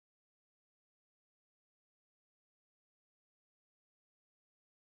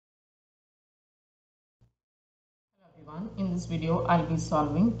everyone. In this video, I'll be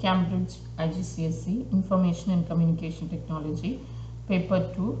solving Cambridge IGCSE Information and Communication Technology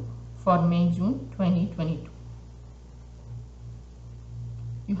Paper 2 for May-June 2022.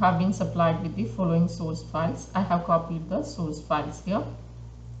 You have been supplied with the following source files. I have copied the source files here.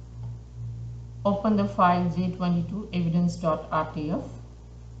 Open the file J22 evidence.rtf.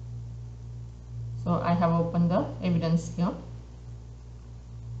 So I have opened the evidence here.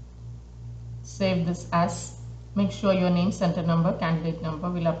 Save this as. Make sure your name, center number, candidate number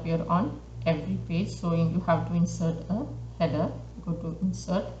will appear on every page. So you have to insert a header. Go to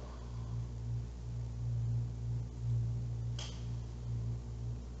insert.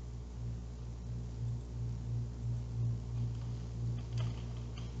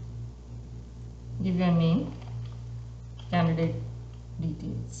 Give your name, candidate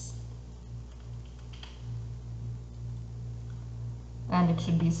details. And it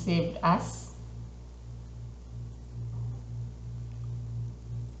should be saved as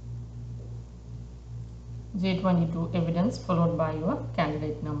J22 evidence followed by your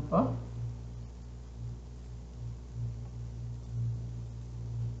candidate number.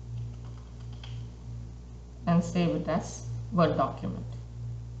 And save it as Word document.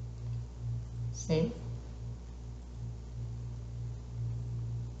 Save.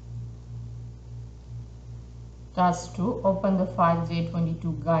 Task 2. Open the file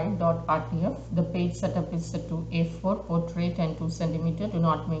J22guide.rtf. The page setup is set to A4, portrait and 2 cm. Do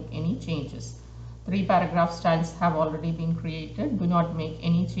not make any changes. 3 paragraph styles have already been created. Do not make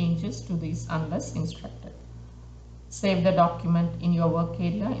any changes to these unless instructed. Save the document in your work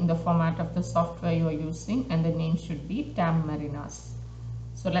area in the format of the software you are using, and the name should be TAM Marinas.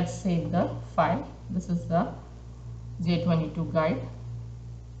 So let's save the file. This is the J22 guide.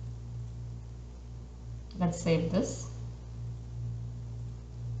 Let's save this.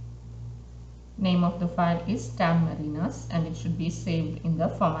 Name of the file is TAM Marinas and it should be saved in the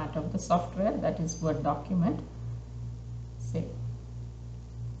format of the software, that is Word document. Save.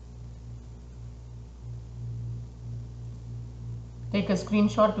 Take a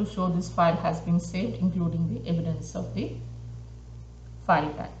screenshot to show this file has been saved, including the evidence of the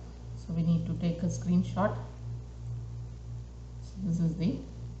file type. So we need to take a screenshot. So this is the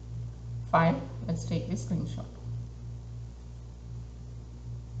file. Let's take the screenshot.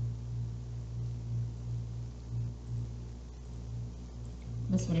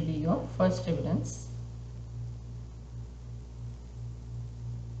 This will be your first evidence.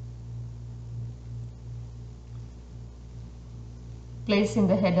 Place in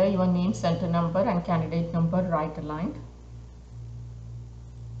the header your name, center number and candidate number right aligned.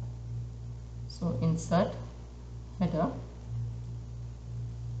 So insert header.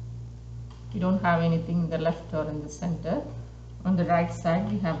 You don't have anything in the left or in the center. On the right side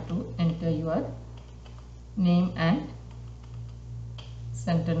we have to enter your name and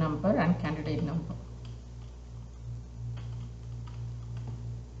center number and candidate number.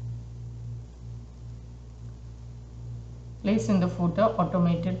 Place in the footer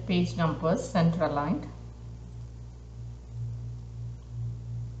automated page numbers center aligned.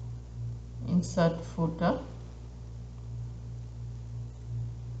 Insert footer.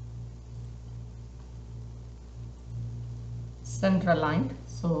 Center aligned.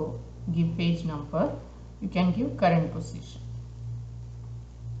 So give page number. You can give current position.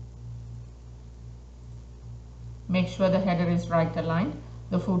 Make sure the header is right aligned,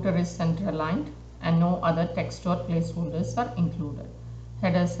 the footer is center aligned, and no other text or placeholders are included.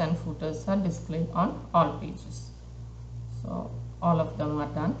 Headers and footers are displayed on all pages. So all of them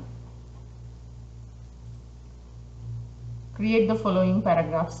are done. Create the following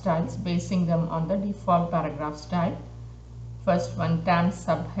paragraph styles, basing them on the default paragraph style. First one, TAM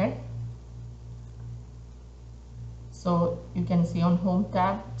subhead. So you can see on Home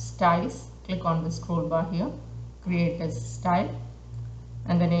tab, Styles, click on the scroll bar here. Create a style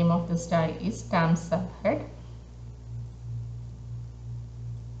and the name of the style is TAM subhead.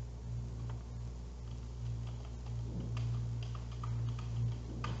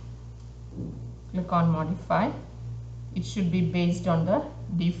 Click on modify. It should be based on the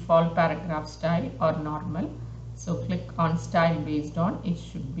default paragraph style or normal. So click on style based on, it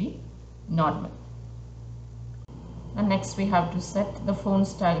should be normal. And next we have to set the font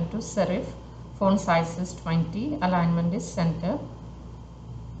style to serif. Font size is 20, alignment is center.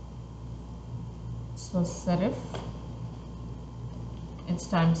 So serif, it's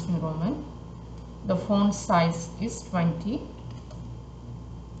Times New Roman. The font size is 20.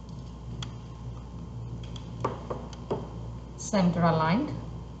 Center aligned.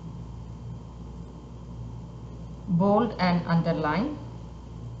 Bold and underline.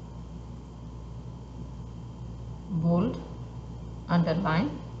 bold,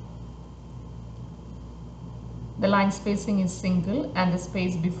 underline. The line spacing is single and the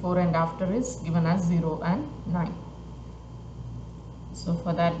space before and after is given as 0 and 9. So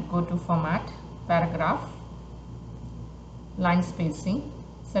for that, go to format, paragraph, line spacing,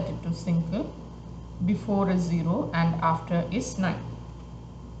 set it to single, before is 0 and after is 9.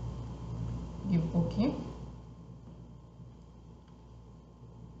 Give OK.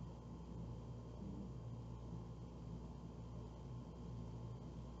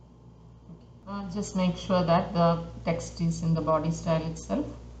 Just make sure that the text is in the body style itself.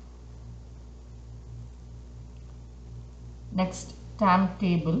 Next, tam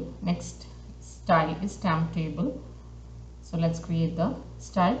table. Next style is tam table. So let's create the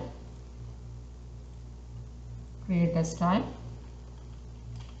style. Create a style.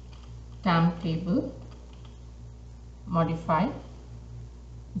 Tam table. Modify.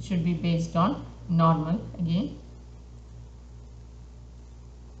 It should be based on normal again.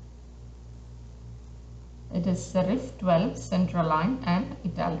 It is serif 12, central line and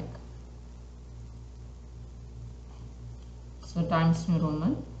italic. So Times New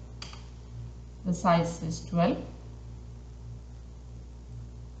Roman. The size is 12.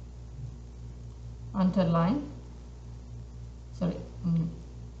 Underline. Sorry,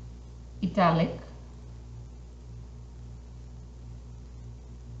 italic.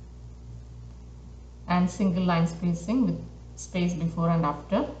 And single line spacing with space before and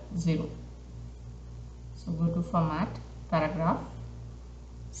after 0. So go to format, paragraph,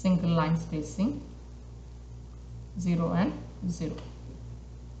 single line spacing, 0 and 0.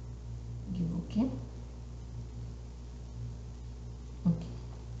 Give OK. OK.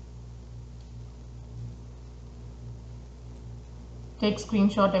 Take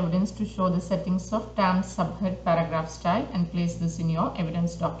screenshot evidence to show the settings of tam subhead paragraph style and place this in your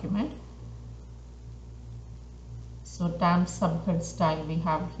evidence document. So tam subhead style we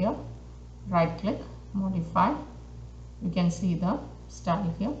have here. Right click, modify. You can see the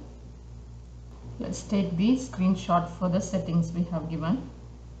style here. Let's take the screenshot for the settings we have given.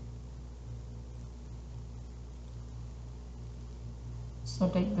 So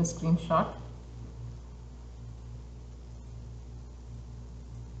take the screenshot.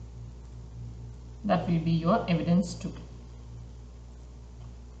 That will be your evidence too.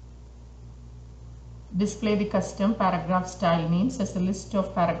 Display the custom paragraph style names as a list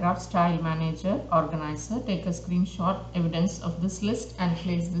of paragraph style manager organizer. Take a screenshot evidence of this list and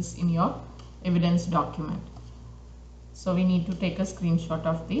place this in your evidence document. So we need to take a screenshot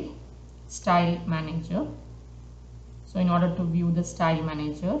of the style manager. So in order to view the style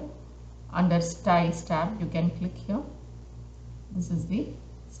manager, under styles tab you can click here. This is the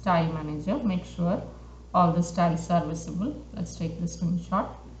style manager. Make sure all the styles are visible. Let's take the screenshot.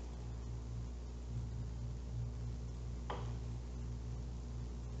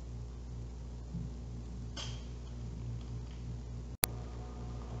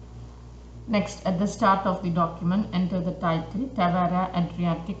 Next, at the start of the document, enter the title Tavera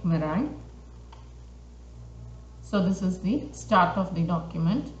Adriatic Marine. So this is the start of the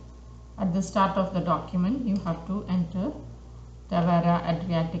document. At the start of the document, you have to enter Tavera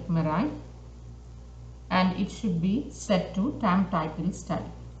Adriatic Marine and it should be set to tam title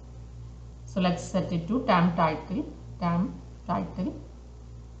style. So let's set it to tam title.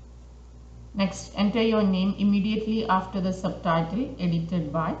 Next, enter your name immediately after the subtitle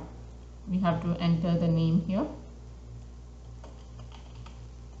edited by. We have to enter the name here.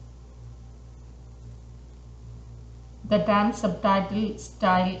 The tam subtitle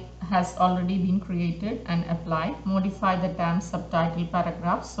style has already been created and applied. Modify the tam subtitle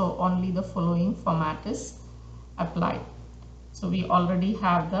paragraph so only the following format is applied. So we already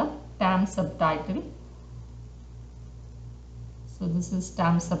have the tam subtitle. So this is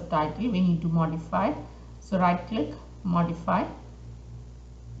tam subtitle. We need to modify. So right click, modify.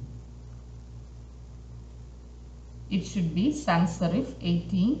 It should be sans serif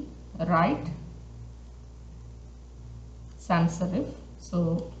 18, right, sans serif,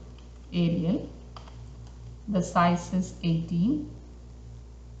 so Arial. The size is 18,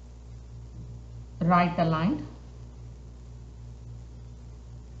 right aligned,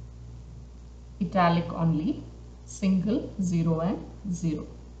 italic only, single, 0 and 0.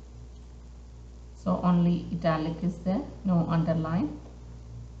 So only italic is there, no underline.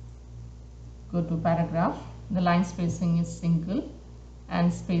 Go to paragraph. The line spacing is single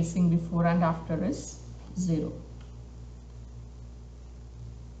and spacing before and after is 0.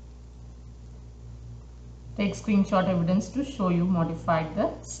 Take screenshot evidence to show you modified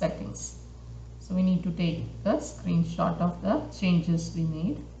the settings. So we need to take the screenshot of the changes we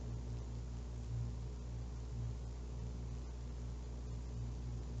made.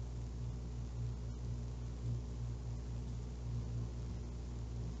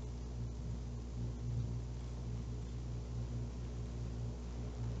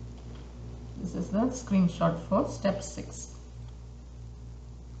 this is the screenshot for step 6.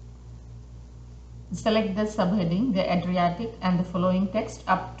 Select the subheading, the Adriatic, and the following text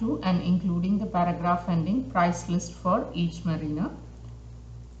up to and including the paragraph ending price list for each marina.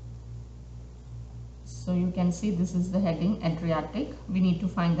 So you can see this is the heading Adriatic. We need to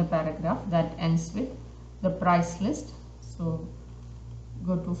find the paragraph that ends with the price list. So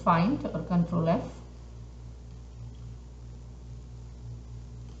go to find or Control F.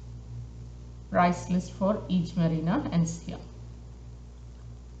 Price list for each marina ends here.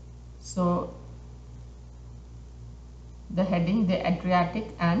 So the heading, the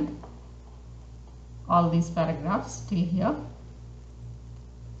Adriatic, and all these paragraphs till here.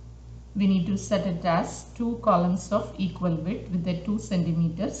 We need to set it as 2 columns of equal width with a 2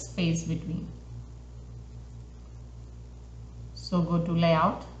 cm space between. So go to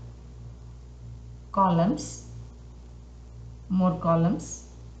Layout, Columns, More Columns,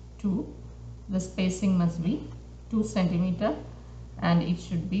 2. The spacing must be 2 cm and it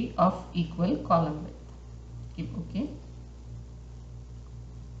should be of equal column width. Keep OK.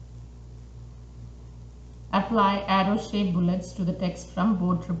 Apply arrow-shaped bullets to the text from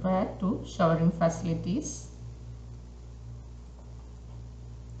boat repair to showering facilities.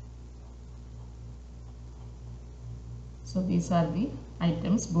 So these are the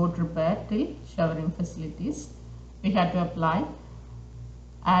items: boat repair till showering facilities. We have to apply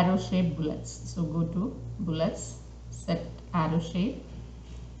arrow-shaped bullets. So go to bullets, set arrow shape.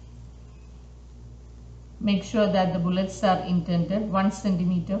 Make sure that the bullets are indented 1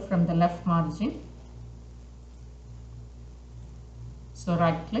 cm from the left margin. So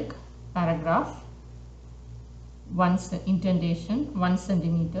right click, paragraph, indentation 1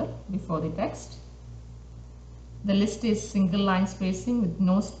 cm before the text. The list is single line spacing with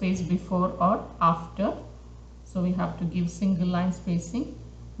no space before or after. So we have to give single line spacing,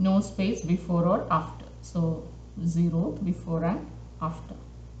 no space before or after. So 0 before and after.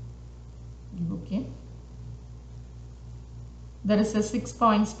 Give OK. There is a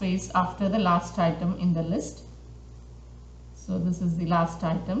 6-point space after the last item in the list. So this is the last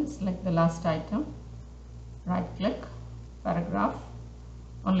item. Select the last item. Right click, paragraph.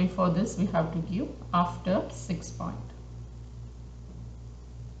 Only for this we have to give after 6 point.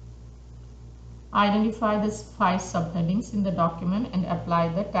 Identify the 5 subheadings in the document and apply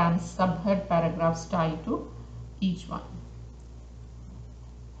the TAM subhead paragraph style to each one.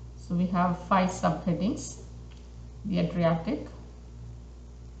 So we have 5 subheadings: the Adriatic,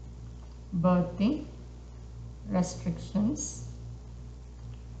 berthing, restrictions,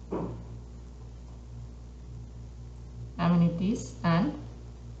 amenities, and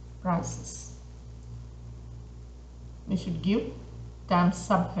prices. We should give TAM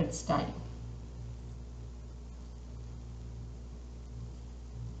subhead style.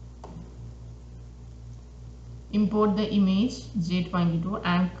 Import the image J22,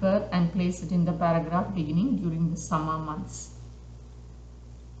 anchor, and place it in the paragraph beginning during the summer months.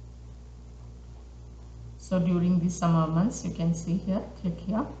 So during the summer months, you can see here, click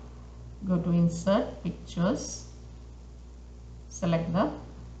here, go to Insert, Pictures, select the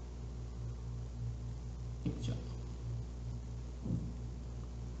picture.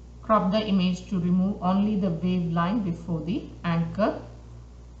 Crop the image to remove only the wave line before the anchor.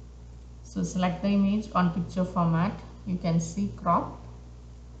 So select the image on picture format. You can see crop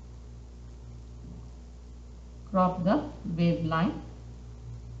the wave line.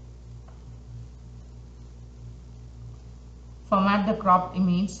 Format the cropped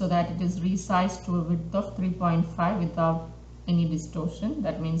image so that it is resized to a width of 3.5 without any distortion.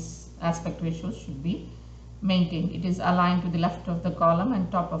 That means aspect ratio should be maintained. It is aligned to the left of the column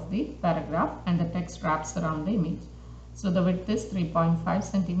and top of the paragraph, and the text wraps around the image. So the width is 3.5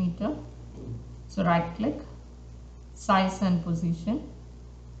 cm. So right click, size and position,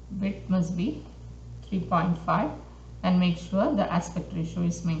 width must be 3.5 and make sure the aspect ratio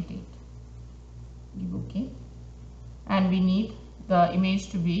is maintained. Give OK. And we need the image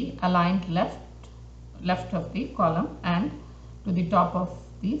to be aligned left of the column and to the top of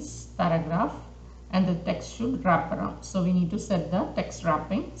this paragraph, and the text should wrap around. So we need to set the text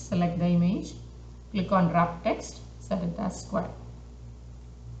wrapping. Select the image, click on wrap text, set it as square.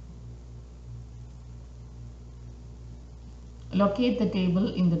 Locate the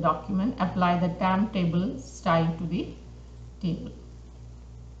table in the document. Apply the TAM table style to the table.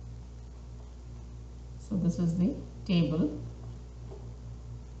 So this is the table.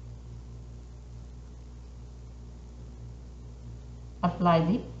 Apply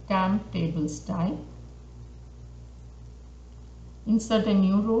the TAM table style. Insert a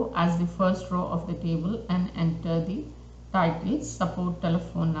new row as the first row of the table and enter the title, support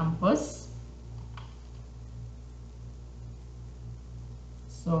telephone numbers.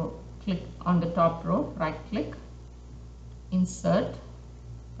 So click on the top row, right click, insert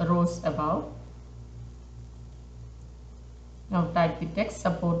rows above. Now type the text,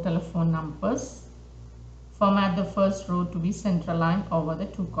 support telephone numbers. Format the first row to be center line over the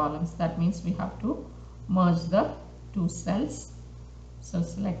two columns. That means we have to merge the two cells. So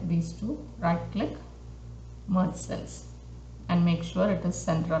select these two, right click, merge cells, and make sure it is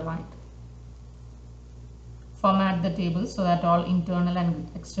center aligned. Format the table so that all internal and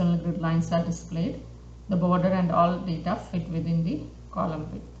external grid lines are displayed. The border and all data fit within the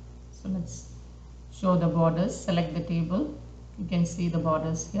column width. So let's show the borders. Select the table. You can see the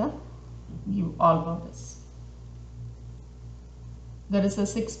borders here. Give all borders. There is a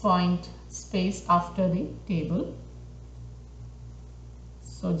 6-point space after the table.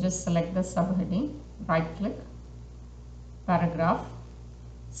 So just select the subheading, right click, paragraph.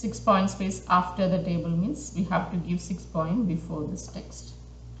 6-point space after the table means we have to give 6 points before this text.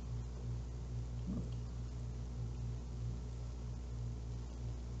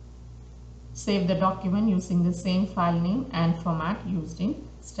 Save the document using the same file name and format used in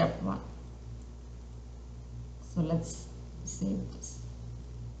step 1. So let's save this.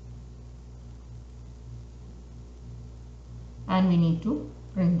 And we need to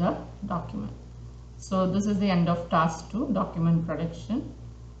print the document. So this is the end of task 2, document production.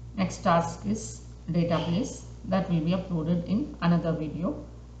 Next task is database, that will be uploaded in another video.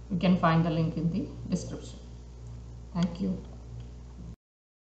 You can find the link in the description. Thank you.